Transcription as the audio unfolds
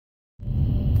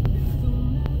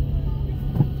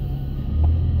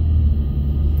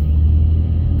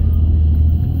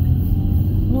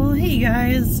Hey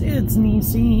guys, it's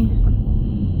Niccikay,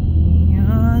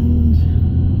 and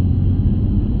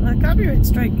the copyright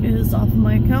strike is off of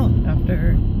my account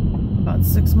after about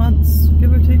 6 months,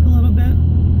 give or take a little bit.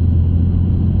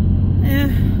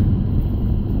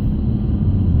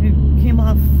 It came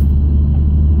off a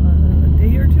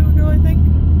day or two ago, I think,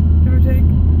 give or take.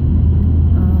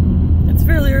 It's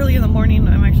fairly early in the morning.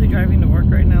 I'm actually driving to work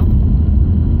right now.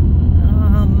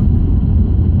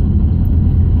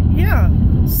 Yeah,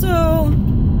 so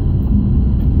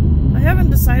I haven't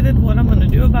decided what I'm going to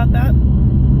do about that.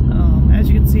 As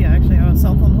you can see, I actually have a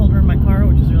cell phone holder in my car,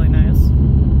 which is really nice.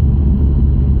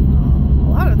 A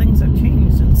lot of things have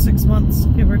changed in 6 months,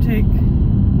 give or take.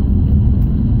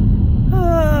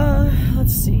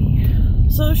 Let's see.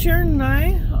 So Sharon and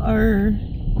I are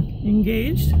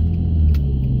engaged.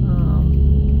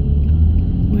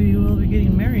 We will be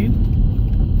getting married.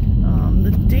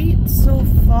 The date so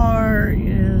far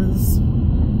is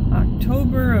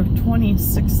October of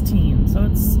 2016, so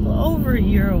it's over a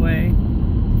year away.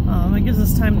 It gives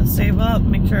us time to save up,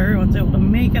 make sure everyone's able to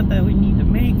make it, that we need to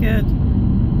make it.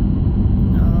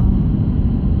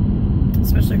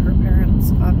 Especially her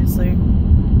parents, obviously.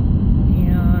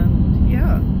 And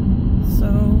yeah,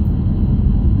 so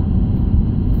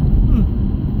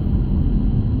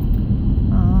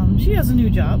she has a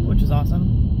new job, which is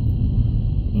awesome.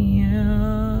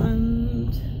 And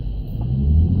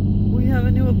we have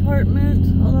a new apartment,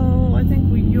 although I think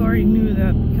you already knew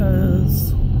that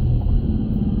because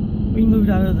we moved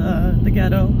out of the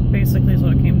ghetto, basically is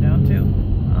what it came down to.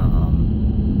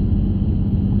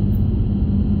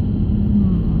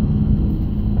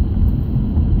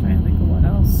 Trying to think of what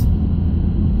else.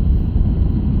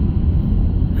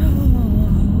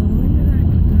 When did I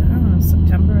put that? I don't know,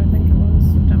 September, I think it was.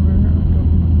 September,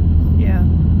 October. Yeah.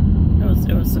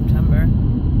 It was September.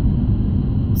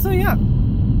 So yeah.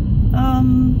 I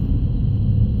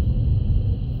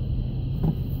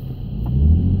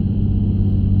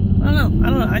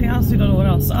don't know. I honestly don't know what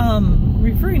else.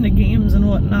 Referring to games and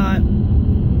whatnot,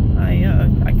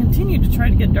 I continued to try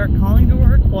to get Dark Calling to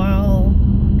work while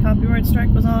copyright strike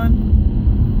was on.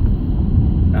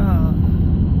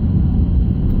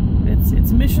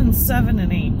 It's mission 7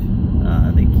 and 8.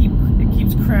 It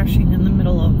keeps crashing in the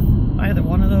middle of either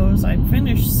one of those. I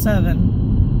finished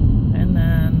 7, and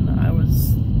then I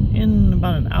was in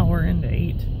about an hour into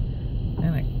 8,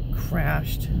 and it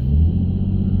crashed.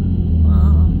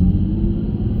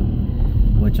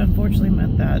 Which unfortunately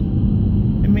meant that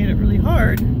it made it really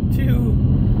hard to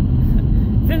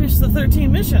finish the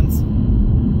 13 missions.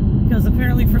 Because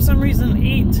apparently for some reason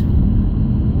 8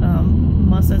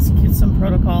 must execute some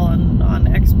protocol on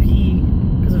XP,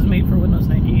 because it was made for Windows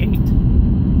 98,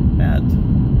 that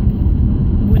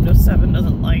Windows 7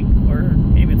 doesn't like, or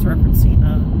maybe it's referencing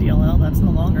a DLL that's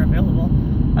no longer available.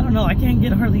 I don't know, I can't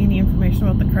get hardly any information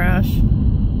about the crash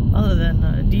other than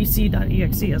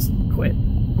dc.exe has quit.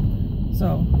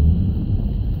 So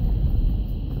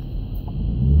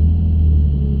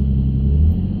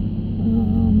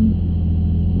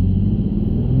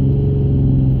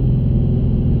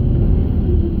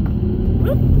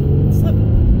slip.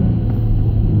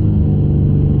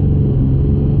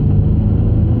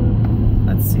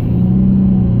 Let's see.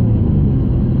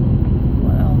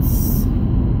 What else?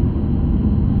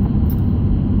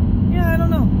 Yeah, I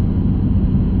don't know.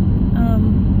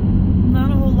 Not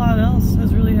a whole lot else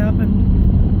has really happened.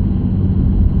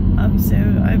 Obviously,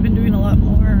 I've been doing a lot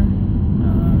more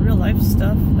real life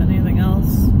stuff than anything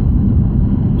else,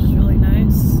 which is really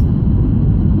nice.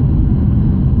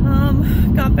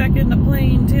 Got back into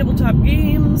playing tabletop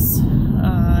games.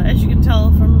 As you can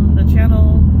tell from the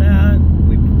channel that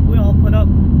we all put up,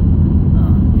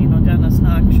 you know, Dennis,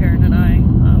 Knock, Sharon, and I,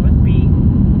 with B.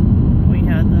 We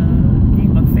had the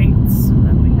Game of Fates, and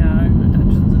then we had the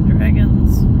Dungeons and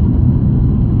Dragons.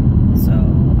 So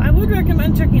I would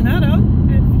recommend checking that out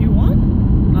if you want.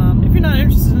 If you're not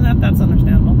interested in that, that's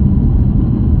understandable.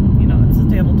 You know, it's a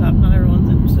tabletop. Not everyone's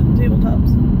interested in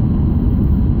tabletops.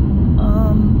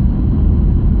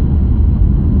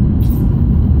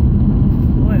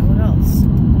 Boy, what else?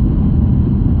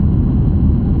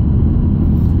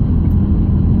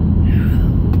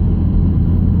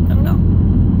 I don't know.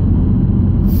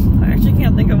 I actually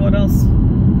can't think of what else.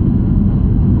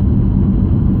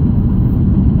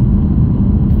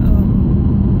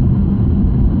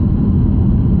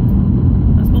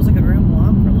 I suppose I could ramble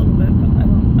on for a little bit, but I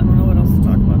don't know what else to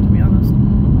talk about, to be honest.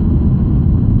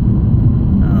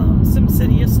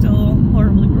 SimCity is still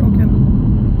horribly broken,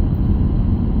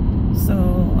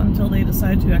 so until they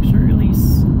decide to actually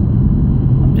release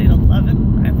update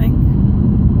 11, I think,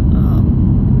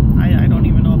 I don't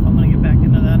even know if I'm going to get back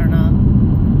into that or not.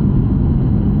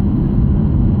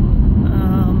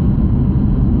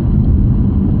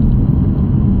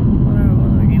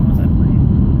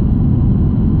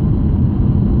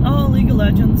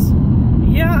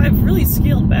 I've really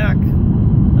scaled back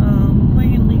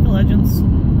playing League of Legends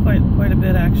quite a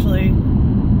bit, actually.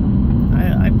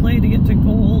 I play to get to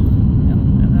gold,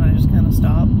 and then I just kind of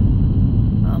stop.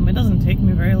 It doesn't take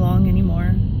me very long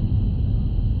anymore.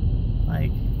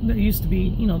 Like, there used to be,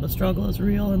 you know, the struggle is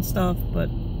real and stuff, but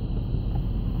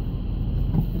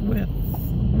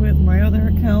with my other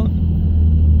account,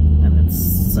 and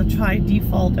it's such high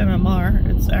default MMR,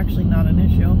 it's actually not an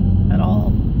issue at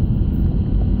all.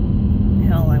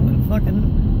 Hell, I went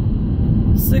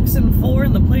fucking 6 and 4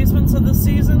 in the placements of this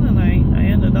season, and I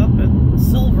ended up at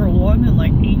silver 1 and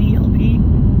like 80 LP.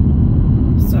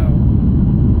 So,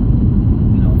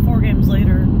 you know, 4 games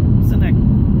later, it's in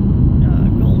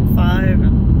gold 5,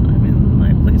 and I'm in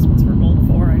my placements for gold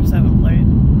 4. I just haven't played.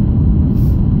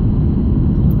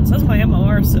 It says my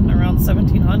MMR is sitting around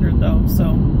 1700 though,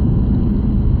 so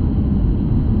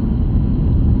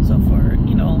for,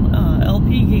 you know,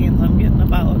 LP games, I'm getting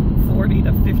about 40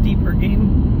 to 50 per game.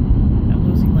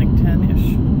 I'm losing like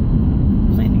 10-ish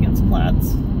playing against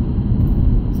plats.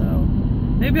 So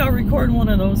maybe I'll record one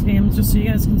of those games just so you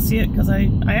guys can see it, because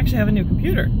I actually have a new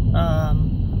computer.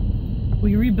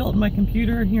 We rebuilt my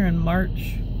computer here in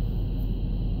March,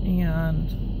 and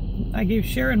I gave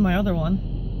Sharon my other one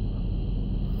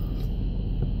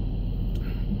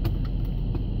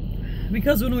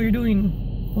because when we were doing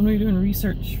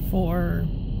research for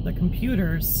the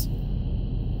computers,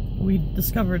 we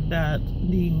discovered that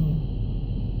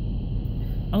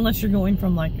unless you're going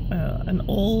from like an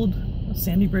old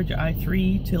Sandy Bridge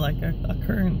i3 to like a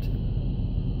current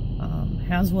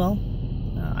Haswell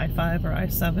i5 or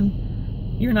i7,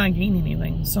 you're not gaining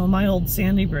anything. So my old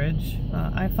Sandy Bridge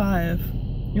i5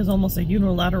 is almost a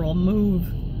unilateral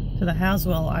move to the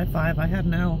Haswell i5 I have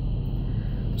now.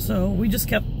 So we just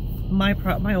kept my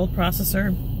old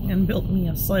processor and built me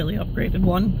a slightly upgraded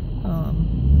one.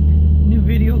 New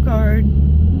video card,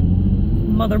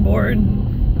 motherboard,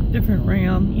 different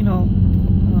RAM, you know.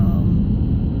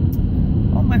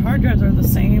 All my hard drives are the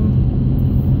same.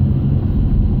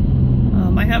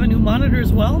 I have a new monitor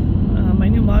as well. My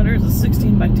new monitor is a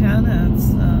 16 by 10, and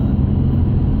it's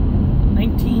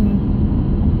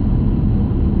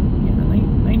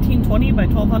 1920 by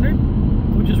 1200,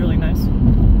 which is really nice.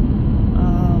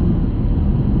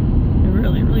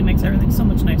 It really makes everything so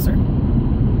much nicer.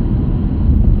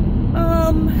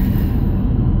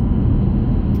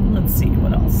 Let's see,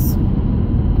 what else?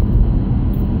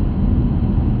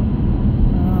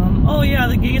 Oh yeah,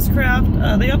 the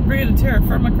Gazecraft, they upgraded Terra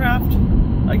Firma Craft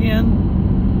again.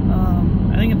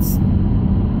 I think it's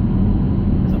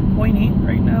 0.8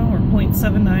 right now, or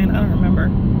 0.79, I don't remember.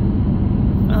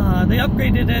 They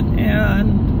upgraded it,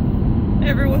 and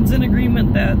everyone's in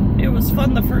agreement that it was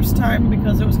fun the first time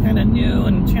because it was kind of new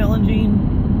and challenging.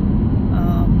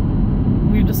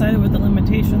 We've decided with the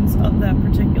limitations of that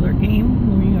particular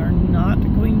game, we are not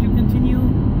going to continue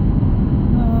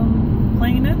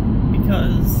playing it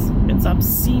because it's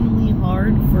obscenely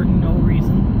hard for no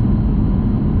reason.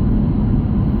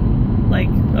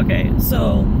 Like, okay,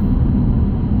 so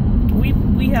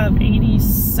we have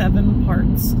 87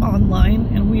 parts online,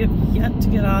 and we have yet to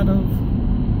get out of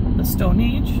the Stone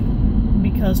Age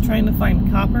because trying to find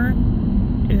copper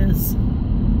is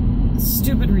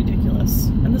stupid ridiculous.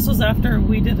 And this was after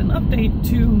we did an update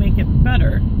to make it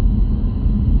better.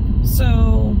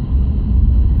 So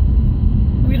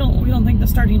we don't think the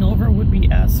starting over would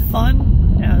be as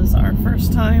fun as our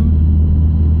first time.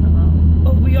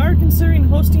 But we are considering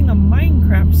hosting a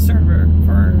Minecraft server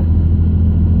for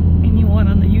anyone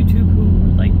on the YouTube who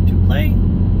would like to play.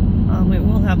 It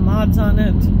will have mods on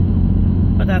it,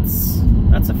 but that's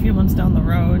a few months down the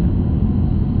road.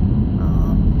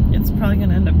 It's probably going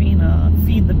to end up being a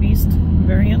Feed the Beast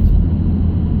variant,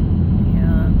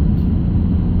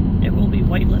 and it will be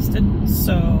whitelisted.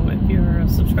 So if you're a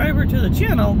subscriber to the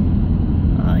channel,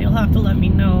 you'll have to let me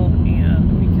know,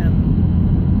 and we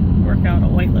can work out a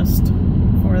whitelist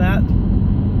for that.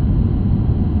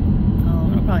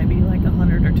 It'll probably be like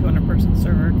 100 or 200 person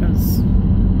server because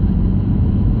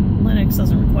Linux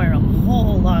doesn't require a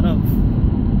whole lot of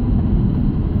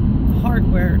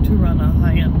hardware to run a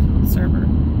high-end server,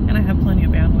 and I have plenty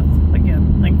of bandwidth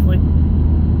again, thankfully.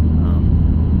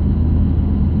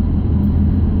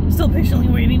 Still patiently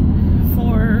waiting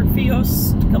for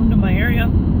Fios to come to my area,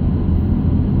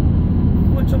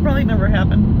 which will probably never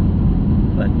happen,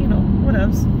 but you know,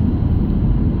 whatevs.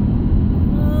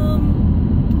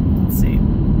 Let's see.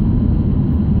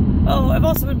 Oh, I've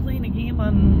also been playing a game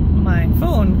on my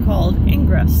phone called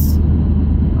Ingress.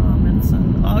 It's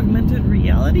an augmented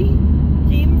reality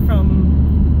game from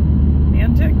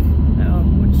Niccikay,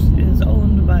 which is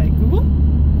owned by Google.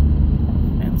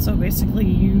 And so basically basically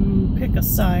you pick a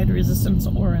side, resistance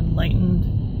or enlightened,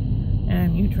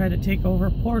 and you try to take over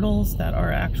portals that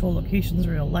are actual locations in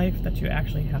real life that you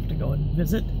actually have to go and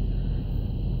visit.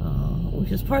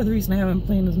 Which is part of the reason I haven't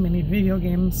played as many video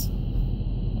games.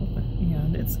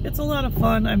 And it's a lot of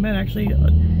fun. I mean, actually,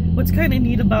 what's kind of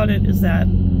neat about it is that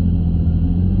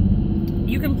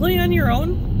you can play on your own,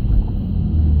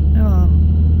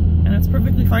 and it's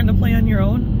perfectly fine to play on your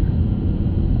own.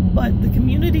 But the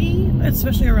community,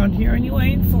 especially around here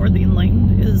anyway, for the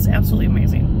Enlightened is absolutely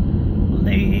amazing.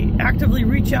 They actively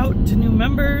reach out to new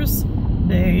members.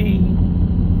 They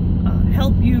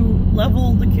help you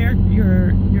level the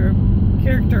your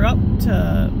character up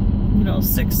to, you know,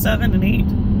 6, 7, and 8.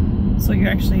 So you're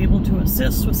actually able to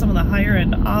assist with some of the higher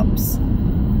end ops.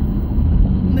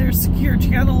 There's secure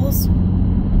channels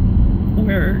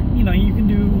where, you know, you can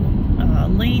do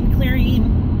lane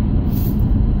clearing,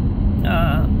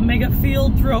 mega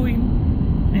field throwing.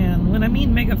 And when I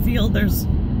mean mega field, there's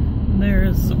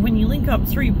when you link up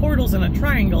 3 portals in a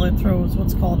triangle, it throws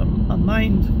what's called a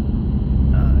mind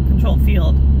control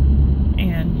field,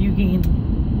 and you gain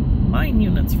mine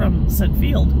units from said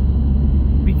field,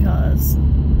 because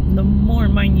the more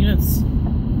mine units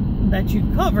that you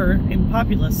cover in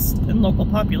local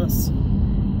populace,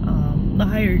 the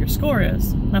higher your score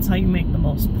is. That's how you make the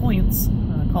most points,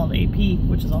 called AP,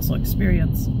 which is also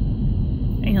experience.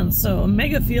 And so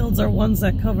mega fields are ones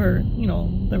that cover, you know,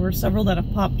 there were several that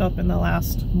have popped up in the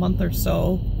last month or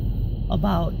so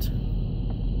about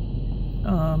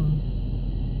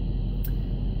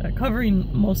covering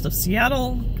most of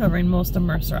Seattle, covering most of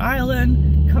Mercer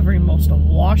Island, covering most of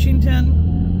Washington,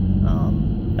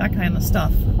 that kind of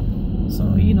stuff.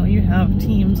 So, you know, you have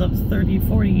teams of 30,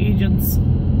 40 agents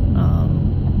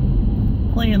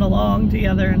playing along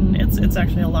together, and it's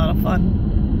actually a lot of fun.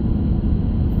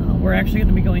 We're actually going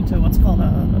to be going to what's called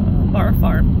a bar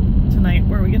farm tonight,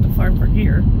 where we get to farm for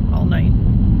gear all night.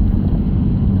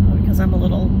 Because I'm a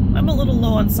little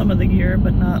low on some of the gear,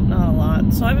 but not a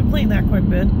lot. So I've been playing that quite a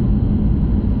bit.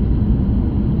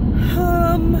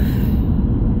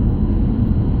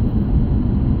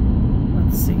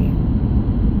 Let's see.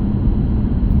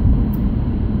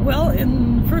 Well,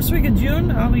 in the first week of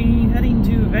June, I'll be heading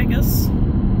to Vegas,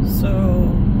 so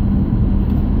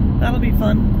that'll be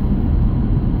fun.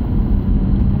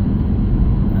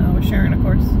 With Sharon, of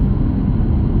course.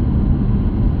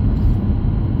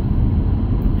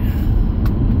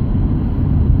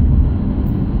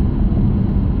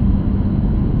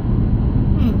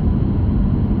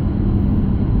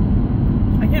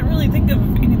 I can't really think of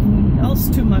anything else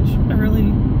too much,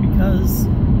 really, because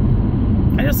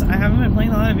I haven't been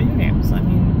playing a lot of video games. I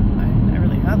mean, I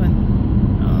really haven't.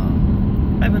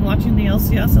 I've been watching the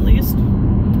LCS at least,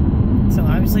 so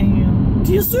obviously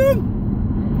TSM,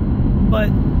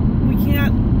 but we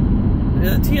can't.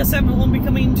 TSM won't be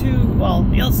coming to, well,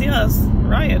 the LCS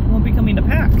Riot won't be coming to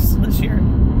PAX this year,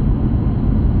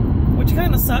 which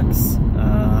kind of sucks.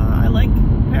 I like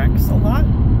PAX a lot.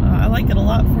 I like it a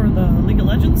lot for the League of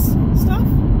Legends stuff,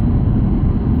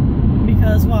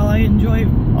 because while I enjoy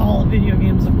all video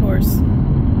games, of course,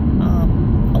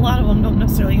 a lot of them don't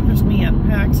necessarily interest me at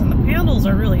PAX, and the panels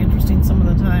are really interesting some of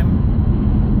the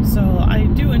time, so I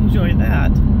do enjoy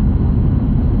that.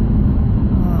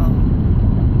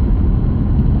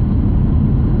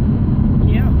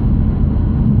 Yeah.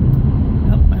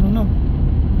 Yep, I don't know.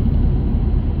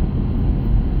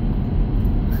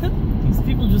 These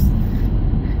people just,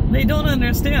 they don't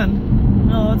understand.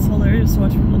 Oh, it's hilarious to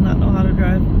watch people not know how to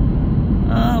drive.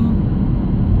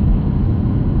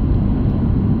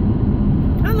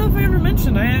 I don't know if I ever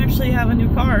mentioned, I actually have a new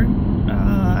car.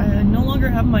 I no longer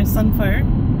have my Sunfire.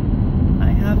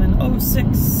 I have an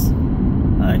 06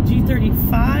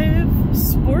 G35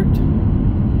 Sport,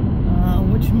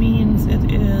 which means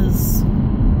it is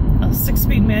a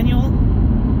 6-speed manual,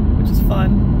 which is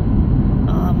fun.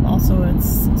 Also,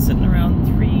 it's sitting around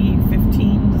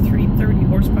 315 to 330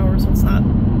 horsepower, so it's not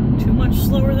too much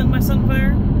slower than my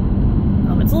Sunfire.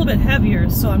 It's a little bit heavier,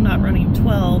 so I'm not running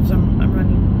 12s. I'm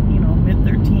running, you know,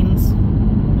 mid-13s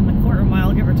in the quarter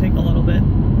mile, give or take a little bit.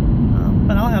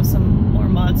 But I'll have some more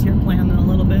mods here planned in a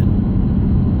little bit,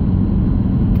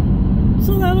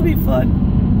 so that'll be fun.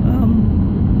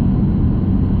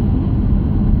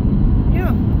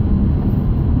 Yeah.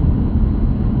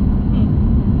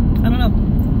 I don't know.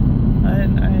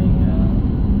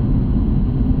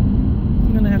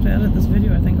 I'm gonna have to edit this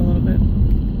video, I think, a little bit,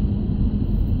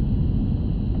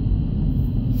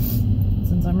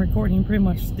 since I'm recording pretty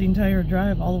much the entire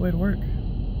drive all the way to work.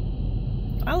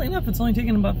 Oddly enough, it's only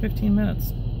taken about 15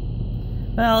 minutes.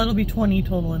 Well, it'll be 20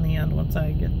 total in the end once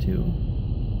I get to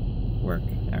work,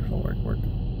 actual work.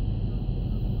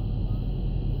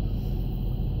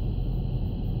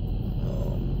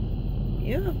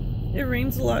 Yeah, it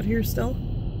rains a lot here still.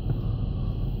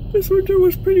 This winter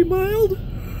was pretty mild.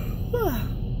 Ah.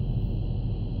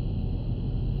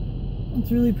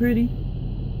 It's really pretty.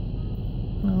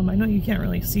 I know you can't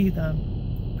really see the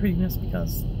prettiness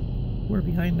because we're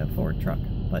behind a Ford truck,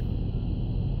 but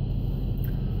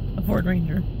a Ford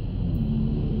Ranger.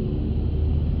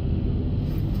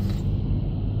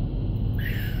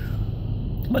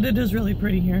 But it is really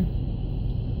pretty here.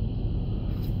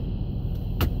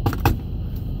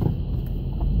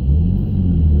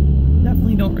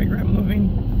 Definitely don't regret moving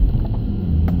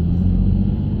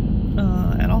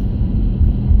at all.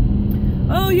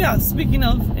 Oh yeah, speaking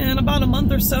of, in about a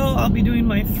month or so, I'll be doing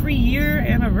my 3-year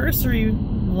anniversary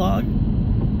vlog.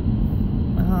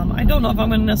 I don't know if I'm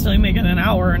going to necessarily make it an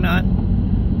hour or not,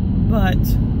 but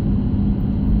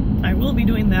I will be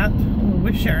doing that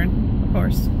with Sharon, of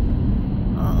course.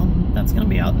 That's going to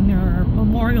be out near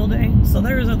Memorial Day, so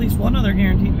there is at least one other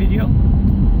guaranteed video.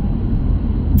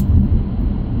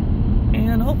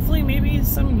 And hopefully maybe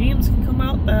some games can come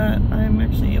out that I'm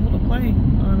actually able to play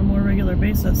on a more regular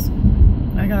basis.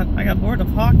 I got bored of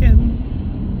Hawken.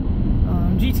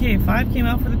 GTA 5 came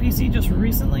out for the PC just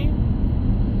recently.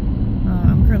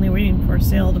 I'm currently waiting for a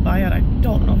sale to buy it. I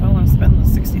don't know if I want to spend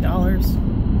the $60.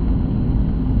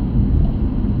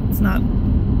 It's not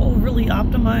overly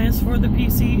optimized for the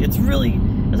PC. It's really,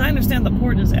 as I understand, the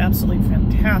port is absolutely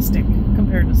fantastic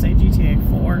compared to, say, GTA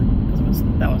 4, because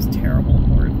that was terrible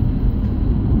port.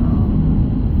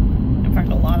 In fact,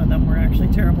 a lot of them were actually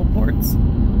terrible ports.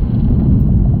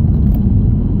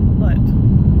 But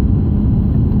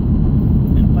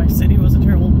Vice City was a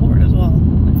terrible port as well.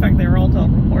 In fact, they were all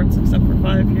terrible ports except for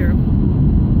 5 here.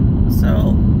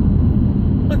 So,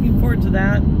 looking forward to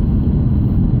that.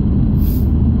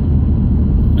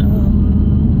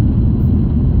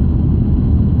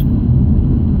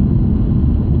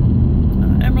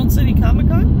 Emerald City Comic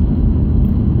Con.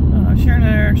 Sharon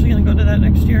and I are actually going to go to that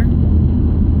next year.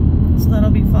 So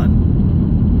that'll be fun.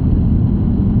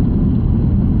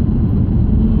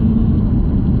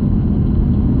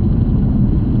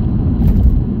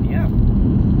 Yeah.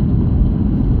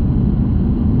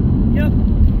 Yep.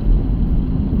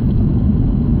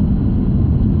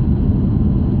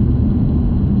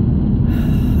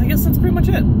 I guess that's pretty much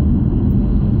it.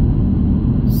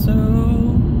 So,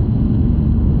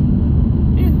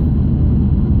 yeah.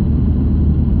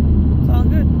 It's all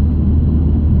good.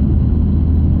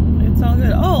 It's all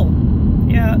good. Oh,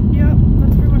 yeah,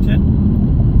 that's pretty much it.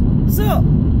 So,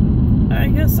 I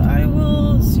guess I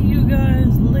will see you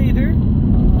guys later.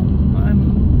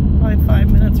 I'm probably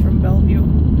 5 minutes from Bellevue,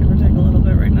 give or take a little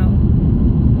bit right now.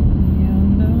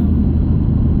 And,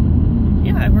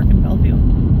 yeah, I work in Bellevue.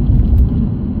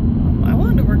 I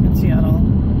wanted to work in Seattle,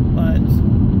 but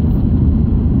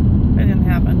it didn't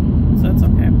happen, so it's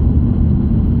okay.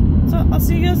 So, I'll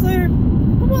see you guys later.